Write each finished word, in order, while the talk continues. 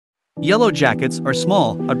YellowJackets are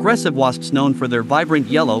small, aggressive wasps known for their vibrant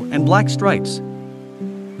yellow and black stripes.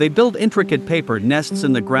 They build intricate paper nests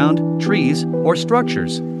in the ground, trees, or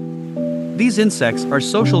structures. These insects are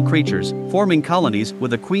social creatures, forming colonies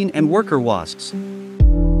with a queen and worker wasps.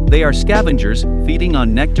 They are scavengers, feeding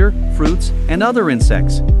on nectar, fruits, and other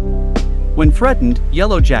insects. When threatened,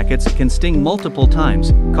 YellowJackets can sting multiple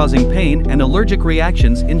times, causing pain and allergic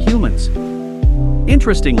reactions in humans.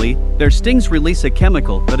 Interestingly, their stings release a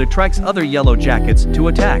chemical that attracts other YellowJackets to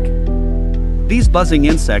attack. These buzzing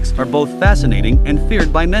insects are both fascinating and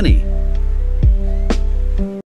feared by many.